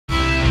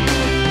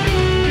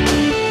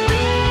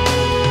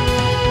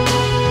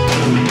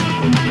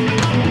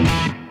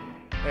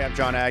I'm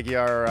John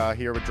Aguiar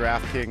here with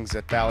DraftKings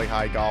at Valley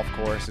High Golf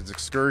Course. It's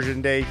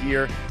Excursion Day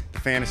here,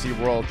 the Fantasy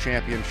World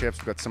Championships.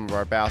 We've got some of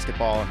our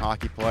basketball and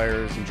hockey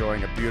players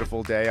enjoying a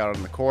beautiful day out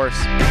on the course.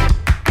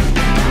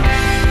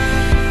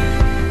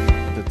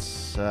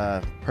 It's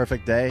a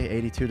perfect day,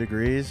 82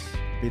 degrees,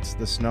 beats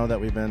the snow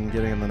that we've been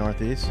getting in the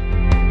Northeast.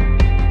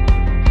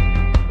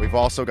 We've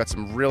also got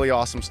some really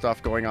awesome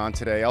stuff going on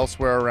today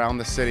elsewhere around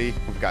the city.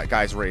 We've got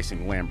guys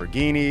racing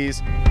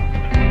Lamborghinis.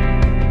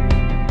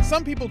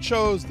 Some people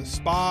chose the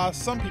spa,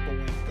 some people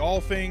went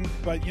golfing,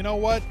 but you know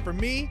what? For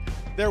me,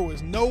 there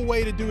was no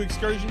way to do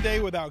Excursion Day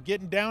without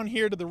getting down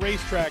here to the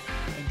racetrack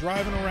and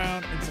driving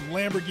around in some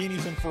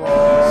Lamborghinis and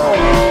Ferraris.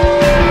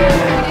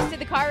 We just did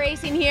the car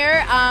racing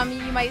here.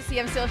 You might see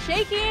I'm still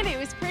shaking. It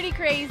was pretty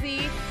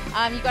crazy.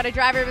 You got a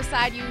driver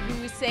beside you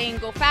who's saying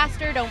go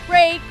faster, don't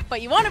brake,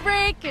 but you want to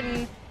brake,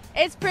 and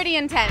it's pretty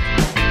intense.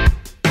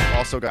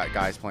 Also got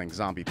guys playing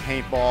zombie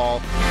paintball.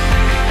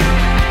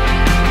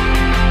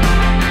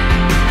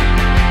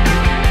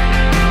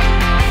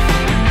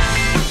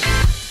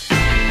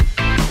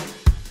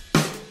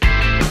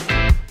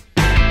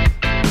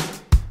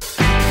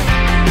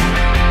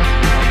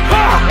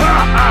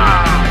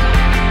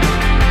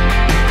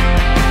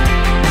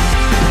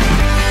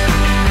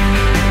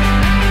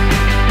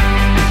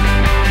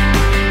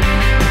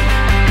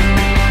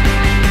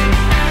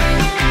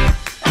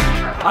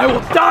 I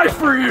will die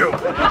for you!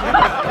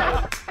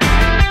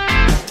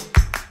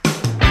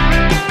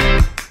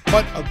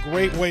 What a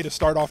great way to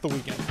start off the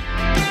weekend.